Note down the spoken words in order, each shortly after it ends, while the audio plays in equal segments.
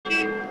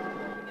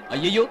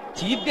അയ്യോ,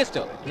 ചീഫ്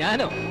ഗസ്റ്റോ?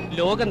 ഞാനോ?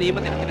 ലോക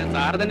നിയമത്തിന്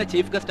സാർ തന്നെ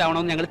ചീഫ് ഗസ്റ്റ്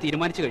ആവണമെന്ന് ഞങ്ങൾ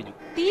തീരുമാനിച്ചു കഴിഞ്ഞു.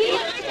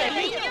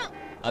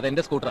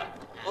 അതെന്റെ സ്കൂട്ടറാ.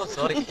 ഓ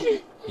സോറി.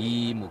 ഈ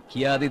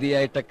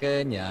മുഖ്യാതിഥിയായിട്ടൊക്കെ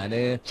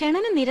ഞാന്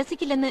ക്ഷണനം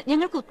നിരസിക്കില്ലെന്ന്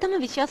ഞങ്ങൾക്ക് ഉത്തമ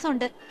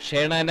വിശ്വാസമുണ്ട്.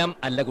 ക്ഷണനം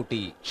അല്ല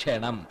കുട്ടി,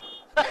 ക്ഷണം.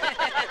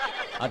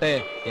 അതെ,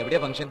 എവിടെയാ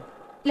ഫംഗ്ഷൻ?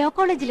 ലോ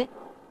കോളേജില്.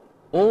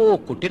 ഓ,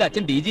 കുട്ടിയുടെ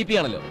അച്ഛൻ DGP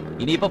ആണല്ലോ.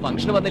 ഇനിയിപ്പോ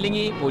ഫംഗ്ഷൻ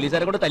വന്നില്ലെങ്കിൽ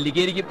പോലീസുകാരെ കൊണ്ട്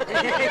തല്ലിക്കായിരിക്കും.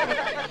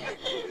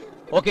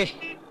 ഓക്കെ,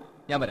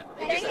 ഞാൻ വരാം.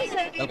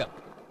 വെൽക്കം.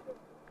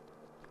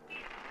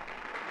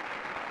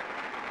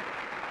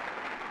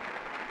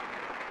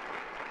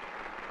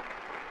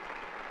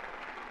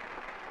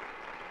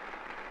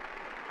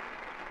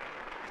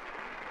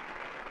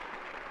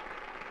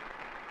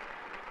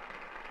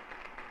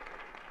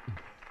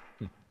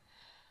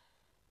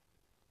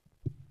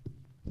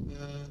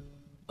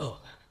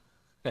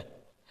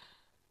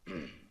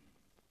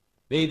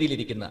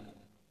 വേദിയിലിരിക്കുന്ന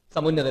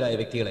സമുന്നതരായ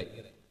വ്യക്തികളെ,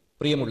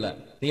 പ്രിയമുള്ള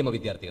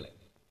നിയമവിദ്യാർത്ഥികളെ,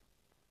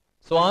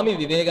 സ്വാമി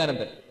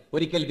വിവേകാനന്ദൻ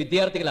ഒരിക്കൽ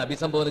വിദ്യാർത്ഥികളെ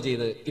അഭിസംബോധന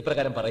ചെയ്ത്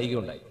ഇപ്രകാരം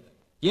പറയുകയുണ്ടായി.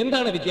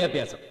 എന്താണ്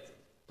വിദ്യാഭ്യാസം?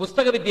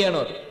 പുസ്തക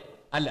വിദ്യയാണോ?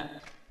 അല്ല.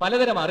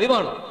 പലതരം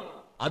അറിവാണോ?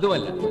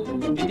 അതുമല്ല.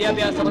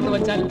 വിദ്യാഭ്യാസം എന്ന്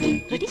വെച്ചാൽ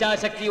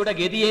ഇച്ഛാശക്തിയുടെ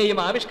ഗതിയെയും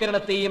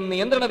ആവിഷ്കരണത്തെയും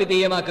നിയന്ത്രണ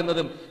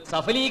വിധേയമാക്കുന്നതും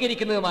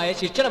സഫലീകരിക്കുന്നതുമായ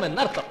ശിക്ഷണം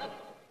എന്നർത്ഥം.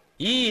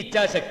 ഈ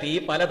ഇച്ഛാശക്തി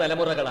പല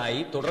തലമുറകളായി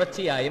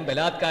തുടർച്ചയായും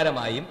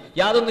ബലാത്കാരമായും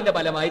യാതൊന്നിന്റെ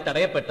ഫലമായി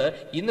തടയപ്പെട്ട്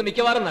ഇന്ന്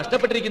മിക്കവാറും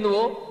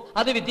നഷ്ടപ്പെട്ടിരിക്കുന്നുവോ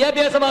അത്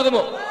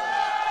വിദ്യാഭ്യാസമാകുമോ?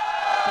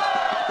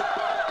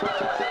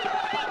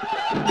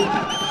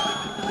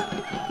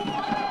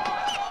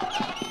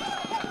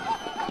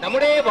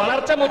 നമ്മുടെ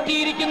വളർച്ച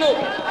മുറ്റിയിരിക്കുന്നു.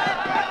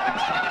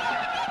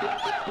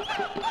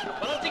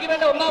 വളർച്ചയ്ക്ക്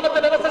വേണ്ട ഒന്നാമത്തെ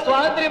വ്യവസ്ഥ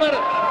സ്വാതന്ത്ര്യമാണ്.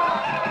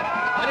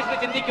 മനുഷ്യന്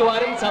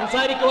ചിന്തിക്കുവാനും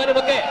സംസാരിക്കുവാനും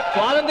ഒക്കെ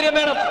സ്വാതന്ത്ര്യം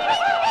വേണം.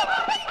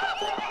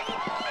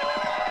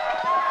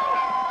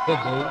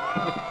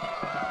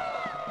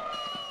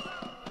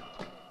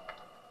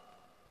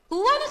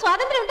 കൂവാനും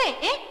സ്വാതന്ത്ര്യമുണ്ടേ?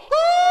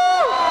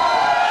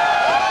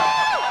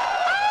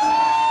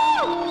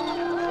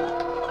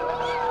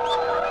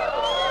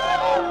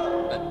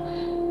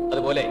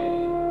 അതുപോലെ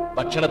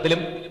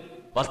ഭക്ഷണത്തിലും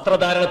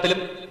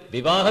വസ്ത്രധാരണത്തിലും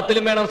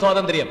വിവാഹത്തിലും വേണം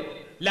സ്വാതന്ത്ര്യം.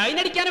 ലൈൻ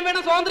അടിക്കാനും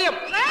വേണം സ്വാതന്ത്ര്യം.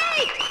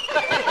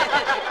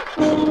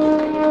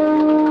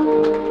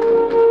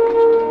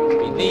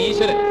 പിന്നെ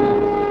ഈശ്വരൻ.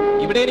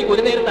 ഇവിടെ എനിക്ക്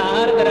ഒരു നേരത്തെ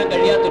ആഹാരം തരാൻ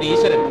കഴിയാത്തൊരു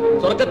ഈശ്വരൻ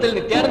സ്വർഗത്തിൽ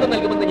നിത്യാനന്ദം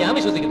നൽകുമെന്ന് ഞാൻ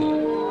വിശ്വസിക്കുന്നില്ല.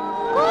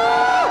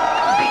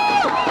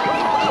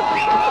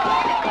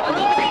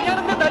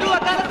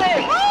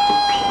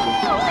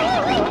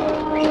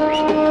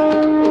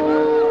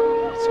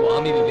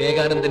 സ്വാമി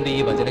വിവേകാനന്ദന്റെ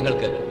ഈ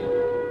വചനങ്ങൾക്ക്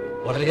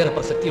വളരെയേറെ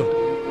പ്രസക്തിയുണ്ട്.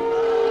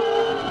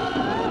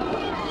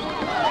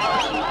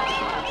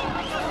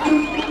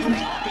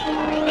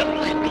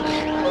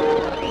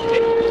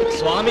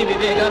 സ്വാമി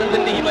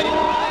വിവേകാനന്ദന്റെ ഈ വരി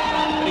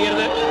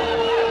അറിയരുത്.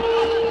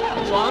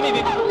 സ്വാമി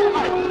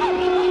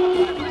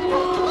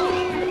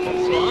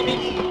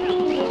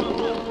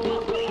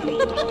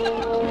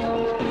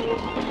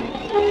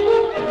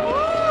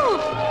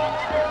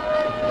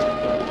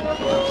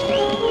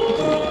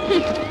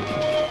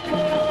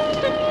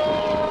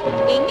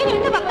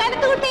എങ്ങനെയുണ്ട്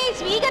വക്കാലത്തുകുട്ടി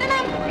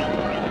സ്വീകരണം?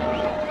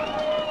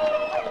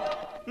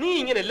 നീ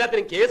ഇങ്ങനെ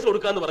എല്ലാത്തിനും കേസ്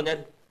കൊടുക്കാന്ന് പറഞ്ഞാൽ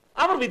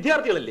അവർ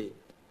വിദ്യാർത്ഥികളല്ലേ?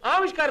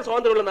 ആവിഷ്കാര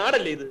സ്വാതന്ത്ര്യമുള്ള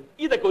നാടല്ലേ ഇത്?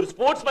 ഇതൊക്കെ ഒരു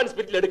സ്പോർട്സ്മാൻ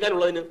സ്പിരിറ്റിൽ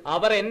എടുക്കാനുള്ളതിന്.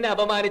 അവർ എന്നെ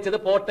അപമാനിച്ചത്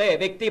പോട്ടെ,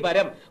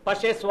 വ്യക്തിപരം.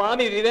 പക്ഷേ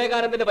സ്വാമി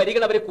വിവേകാനന്ദന്റെ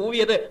വരികൾ അവർ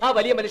കൂവിയത് ആ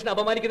വലിയ മനുഷ്യനെ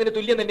അപമാനിക്കുന്നതിന്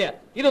തുല്യം തന്നെയാ.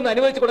 ഇതൊന്നും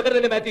അനുവദിച്ചു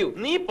കൊടുക്കരുത് മാത്യു.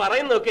 നീ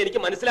പറയുന്നതൊക്കെ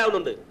എനിക്ക്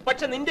മനസ്സിലാവുന്നുണ്ട്.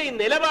 പക്ഷെ നിന്റെ ഈ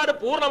നിലപാട്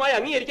പൂർണ്ണമായി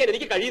അംഗീകരിക്കാൻ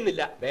എനിക്ക്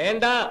കഴിയുന്നില്ല.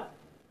 വേണ്ട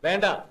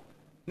വേണ്ട,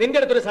 നിന്റെ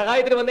അടുത്തൊരു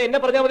സഹായത്തിന് വന്ന് എന്നെ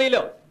പറഞ്ഞാൽ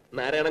മതിയല്ലോ.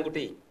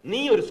 നാരായണൻകുട്ടി,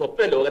 നീ ഒരു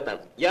സ്വപ്ന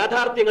ലോകത്താണ്.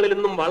 യാഥാർത്ഥ്യങ്ങളിൽ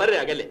നിന്നും വളരെ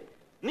അകലെ.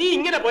 നീ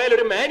ഇങ്ങനെ പോയാൽ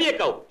ഒരു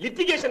മാനിയക്കാവും.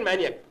 ലിറ്റിഗേഷൻ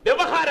മാനിയക്,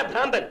 വ്യവഹാര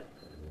ഭ്രാന്തൻ.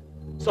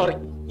 സോറി,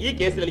 ഈ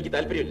കേസിൽ എനിക്ക്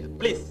താല്പര്യമില്ല.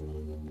 പ്ലീസ്.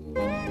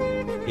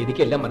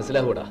 എനിക്കെല്ലാം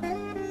മനസ്സിലാവൂടാ.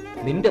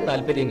 നിന്റെ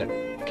താല്പര്യങ്ങൾ,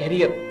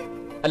 കരിയർ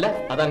അല്ല,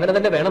 അതങ്ങനെ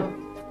തന്നെ വേണം.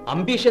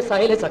 അംബീഷ്യസ്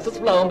ആയാലേ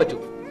സക്സസ്ഫുൾ ആവാൻ പറ്റൂ.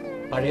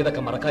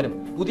 പഴയതൊക്കെ മറക്കാനും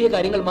പുതിയ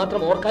കാര്യങ്ങൾ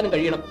മാത്രം ഓർക്കാനും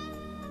കഴിയണം.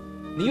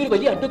 നീ ഒരു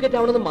വലിയ അഡ്വക്കേറ്റ്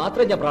ആവണമെന്ന്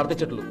മാത്രമേ ഞാൻ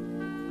പ്രാർത്ഥിച്ചിട്ടുള്ളൂ.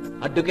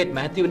 അഡ്വക്കേറ്റ്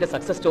മാത്യുവിന്റെ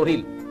സക്സസ്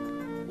സ്റ്റോറിയിൽ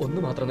ഒന്ന്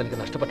മാത്രം നിനക്ക്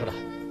നഷ്ടപ്പെട്ടടാ,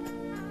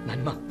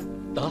 നന്മ.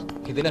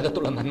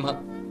 ഇതിനകത്തുള്ള നന്മ.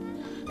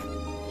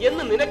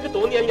 എന്ന് നിനക്ക്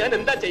തോന്നിയാൽ ഞാൻ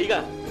എന്താ ചെയ്യുക?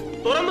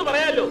 തുറന്നു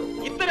പറയാലോ,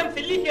 ഇത്തരം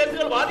സില്ലി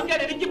കേസുകൾ വാദിക്കാൻ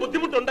എനിക്ക്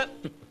ബുദ്ധിമുട്ടുണ്ട്.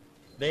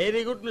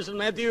 Very good mister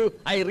Mathew,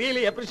 I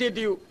really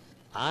appreciate you.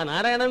 ആ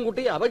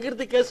നാരായണൻകുട്ടി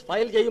അപകീർത്തി കേസ്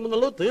ഫയൽ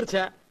ചെയ്യുമെന്നുള്ളത് തീർച്ച.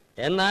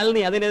 എന്നാൽ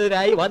നീ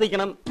അതിനെതിരായി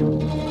വാദിക്കണം.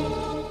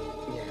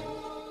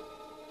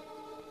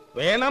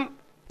 വേണം,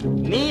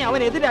 നീ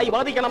അവനെതിരായി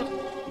വാദിക്കണം.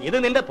 ഇത്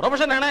നിന്റെ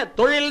പ്രൊഫഷനാണ്.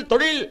 തൊഴിൽ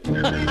തൊഴിൽ.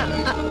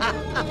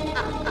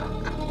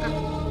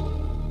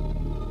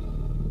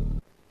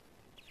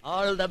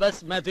 All the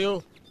best Mathew.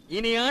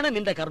 ഇനിയാണ്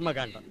നിന്റെ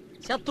കർമ്മകാണ്ഡം.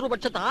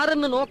 ശത്രുപക്ഷത്ത്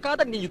ആരെന്ന്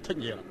നോക്കാതെ നീ യുദ്ധം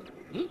ചെയ്യണം.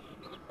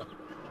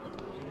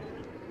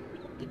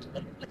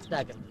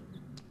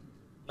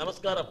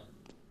 നമസ്കാരം.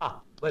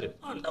 വരും.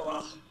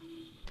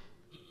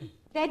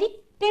 ഡാഡി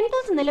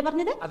 10,000 അല്ലേ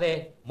പറഞ്ഞത്? അതെ,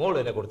 മോള്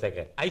തന്നെ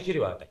കൊടുത്തേക്ക്.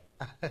 ഐശ്വര്യമാകട്ടെ.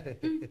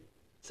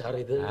 സാർ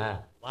ഇത്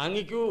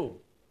വാങ്ങിക്കൂ.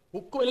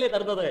 ഉക്കുമല്ലേ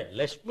തരുന്നത്?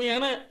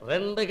 ലക്ഷ്മിയാണ്.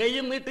 2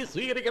 കൈയും നീട്ടി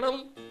സ്വീകരിക്കണം.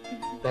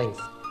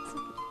 താങ്ക്സ്.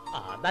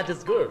 That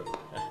is good.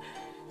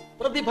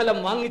 പ്രതിഫലം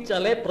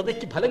വാങ്ങിച്ചാലേ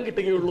പ്രതിക്ക് ഫലം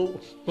കിട്ടുകയുള്ളൂ.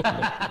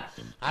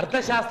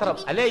 അർത്ഥശാസ്ത്രം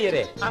അല്ലേ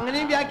ഈരെ?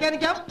 അങ്ങനെയും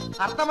വ്യാഖ്യാനിക്കാം.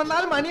 അർത്ഥം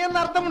വന്നാൽ മണി എന്ന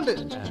അർത്ഥമുണ്ട്.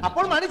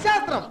 അപ്പോൾ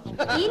മണിശാസ്ത്രം.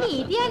 ഇനി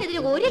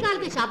ഇതിയാനെതിരെ ഒരു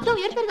കാലത്ത് ശബ്ദം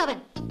ഉയർത്തരുത് അവൻ.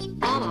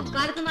 ആ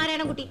വക്കാലത്ത്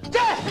നാരായണൻകുട്ടി.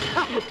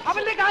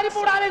 അവന്റെ കാര്യം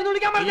കൂടാനായിരുന്നു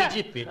വിളിക്കാൻ പറഞ്ഞ.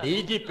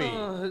 DGP.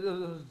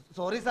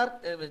 സോറി സാർ,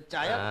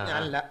 ചായ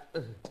ഞാനല്ല.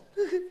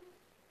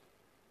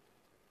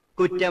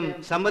 കുറ്റം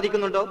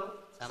സമ്മതിക്കുന്നുണ്ടോ?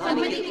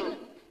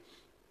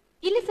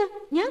 ഇല്ല സർ,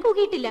 ഞാൻ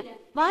കൂകിയിട്ടില്ല.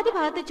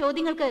 വാദിഭാഗത്തെ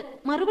ചോദ്യങ്ങൾക്ക്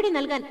മറുപടി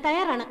നൽകാൻ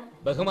തയ്യാറാണ്.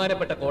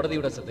 ബഹുമാനപ്പെട്ട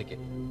കോടതിയുടെ ശ്രദ്ധയ്ക്ക്,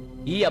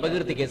 ഈ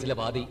അപകീർത്തി കേസിലെ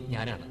വാദി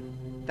ഞാനാണ്.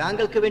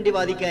 താങ്കൾക്ക് വേണ്ടി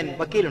വാദിക്കാൻ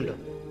വക്കീലുണ്ടോ?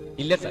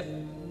 ഇല്ല സർ,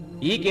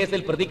 ഈ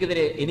കേസിൽ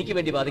പ്രതിക്കെതിരെ എനിക്ക്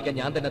വേണ്ടി വാദിക്കാൻ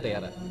ഞാൻ തന്നെ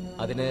തയ്യാറാണ്.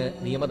 അതിന്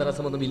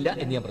നിയമതടസ്സമൊന്നും ഇല്ല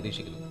എന്ന് ഞാൻ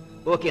പ്രതീക്ഷിക്കുന്നു.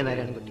 Okay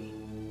Narayanankutty,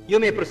 you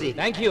may proceed.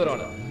 Thank you your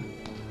honour.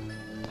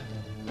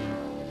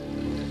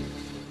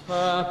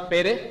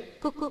 പേര്?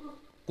 കുക്കു.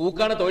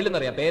 കൂക്കാണ്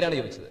തൊഴിലെന്നറിയാം, പേരാണ്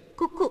ചോദിച്ചത്.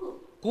 കുക്കു.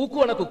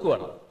 കൂക്കുവാണോ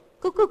കുക്കുവാണോ?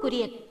 കുക്കു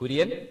കുര്യൻ.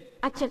 കുര്യൻ?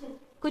 അച്ഛൻ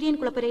കുര്യൻ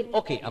കുളപ്പുരയിൽ.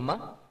 ഓക്കെ. അമ്മ?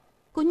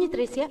 കുഞ്ഞു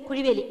ത്രേസ്യ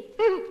കുഴിവേലി.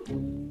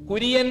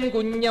 കുര്യൻ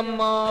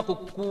കുഞ്ഞമ്മ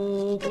കുക്കു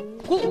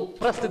കുക്കു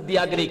പ്രസിദ്ധി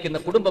ആഗ്രഹിക്കുന്ന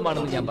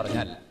കുടുംബമാണെന്ന് ഞാൻ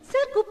പറഞ്ഞാൽ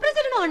സർ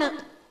കുപ്രചരണമാണ്.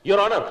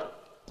 യുവർ ഓണർ,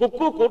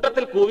 കുക്കു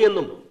കൂട്ടത്തിൽ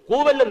കൂവിയെന്നും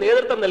കൂവലിന്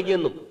നേതൃത്വം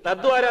നൽകിയെന്നും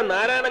തദ്വാര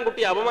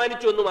നാരായണൻകുട്ടി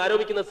അപമാനിച്ചുവെന്നും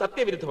ആരോപിക്കുന്നത്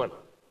സത്യവിരുദ്ധമാണ്.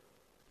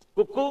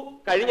 കുക്കു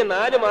കഴിഞ്ഞ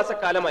 4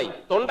 മാസക്കാലമായി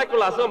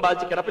തൊണ്ടയ്ക്കുള്ള അസുഖം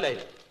ബാധിച്ച്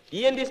കിടപ്പിലായിരുന്നു.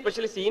 ENT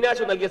സ്പെഷ്യലിസ്റ്റ്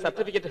ഈനാശു നൽകിയ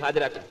സർട്ടിഫിക്കറ്റ്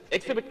ഹാജരാക്കും.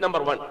 Exhibit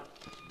number 1.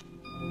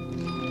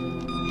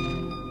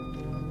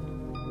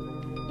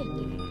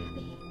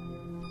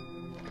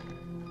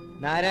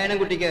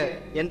 നാരായണൻകുട്ടിക്ക്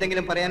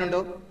എന്തെങ്കിലും പറയാനുണ്ടോ?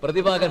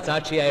 പ്രതിഭാഗം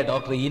സാക്ഷിയായ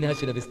doctor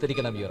ഈനാശുവിനെ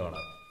വിസ്തരിക്കണം your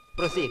honour.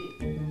 Proceed.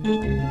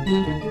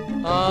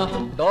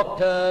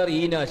 Doctor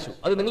Eenashu,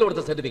 അത് നിങ്ങൾ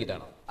കൊടുത്ത സർട്ടിഫിക്കറ്റ്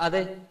ആണോ?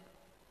 അതെ.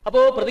 അപ്പോ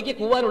പ്രതിക്ക്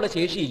കൂവാനുള്ള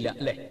ശേഷിയില്ല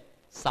അല്ലേ?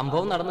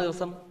 സംഭവം നടന്ന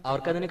ദിവസം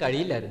അവർക്കതിന്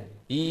കഴിയില്ലായിരുന്നു.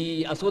 ഈ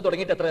അസുഖം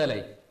തുടങ്ങിയിട്ട് എത്ര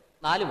കാലായി?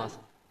 4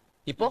 മാസം.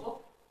 ഇപ്പോ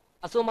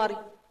അസുഖം മാറി.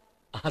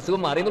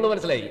 അസുഖം മാറി എന്നുള്ളത്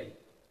മനസ്സിലായി.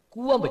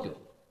 കൂവാൻ പറ്റുമോ?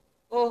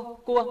 ഓ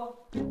കൂവാ.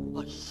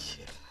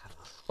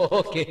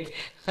 Okay,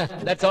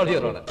 that's all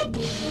your honour.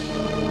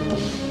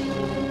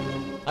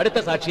 അടുത്ത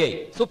സാക്ഷിയായി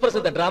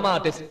സുപ്രസിദ്ധ ഡ്രാമ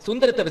ആർട്ടിസ്റ്റ്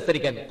സുന്ദരത്തെ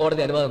വിസ്തരിക്കാൻ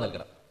കോടതി അനുവാദം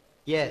നൽകണം.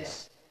 Yes,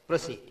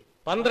 proceed.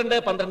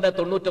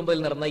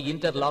 12/12/99 നടന്ന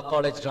ഇന്റർ ലോ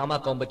കോളേജ് ഡ്രാമ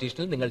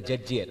കോമ്പറ്റീഷനിൽ നിങ്ങൾ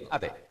ജഡ്ജിയായിരുന്നു.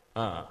 അതെ.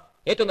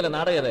 ഏറ്റവും നല്ല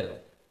നാടകം ഏതായിരുന്നു?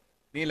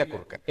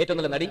 നീലക്കുറുക്കൻ. ഏറ്റവും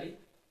നല്ല നടി?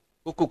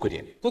 കുക്കു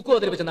കുര്യൻ. കുക്കു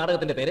അവതരിപ്പിച്ച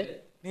നാടകത്തിന്റെ പേര്?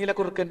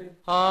 നീലക്കുറുക്കൻ.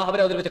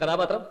 അവരവതരിപ്പിച്ച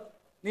കഥാപാത്രം?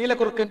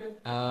 നീലക്കുറുക്കൻ.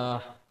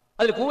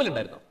 അതിൽ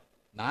കൂവലുണ്ടായിരുന്നു?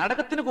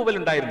 നാടകത്തിന്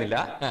കൂവലുണ്ടായിരുന്നില്ല,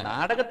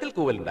 നാടകത്തിൽ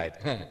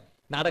കൂവലുണ്ടായിരുന്നു.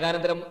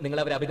 നാടകാനന്തരം നിങ്ങൾ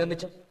അവരെ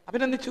അഭിനന്ദിച്ചു?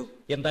 അഭിനന്ദിച്ചു.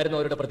 എന്തായിരുന്നു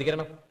അവരുടെ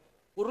പ്രതികരണം?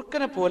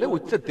 കുറുക്കനെ പോലെ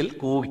ഉച്ചത്തിൽ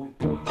കൂവി.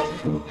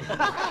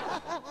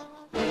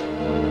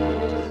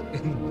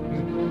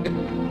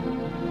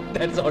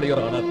 That's all, Your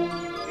Honor.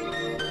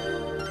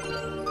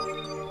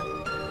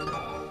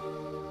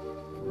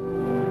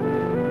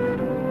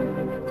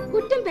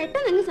 കുറ്റം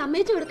പെട്ടെന്ന് അങ്ങ്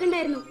സമ്മതിച്ചു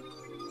കൊടുക്കണ്ടായിരുന്നു.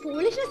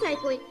 ഫൂളിഷ്നെസ്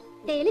ആയിപ്പോയി.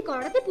 ഡെയിലി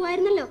കോടതി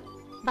പോവായിരുന്നല്ലോ.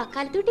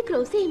 വക്കാലത്തോട്ടി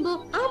ക്രോസ് ചെയ്യുമ്പോ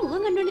ആ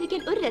മുഖം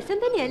കണ്ടോണ്ടിരിക്കാൻ ഒരു രസം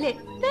തന്നെയല്ലേ?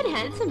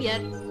 ഹാൻസം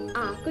യാർ.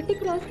 ആ കുട്ടി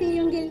ക്രോസ്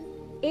ചെയ്യുമെങ്കിൽ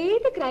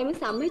ഏത് ക്രൈമും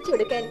സമ്മതിച്ചു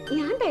കൊടുക്കാൻ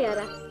ഞാൻ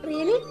തയ്യാറാ.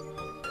 Really?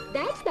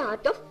 That's the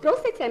art of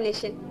cross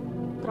examination.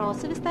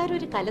 Cross വിസ്താരം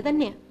ഒരു കല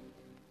തന്നെയാ.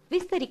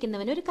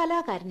 വിസ്തരിക്കുന്നവൻ ഒരു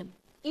കലാകാരനും.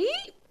 ഈ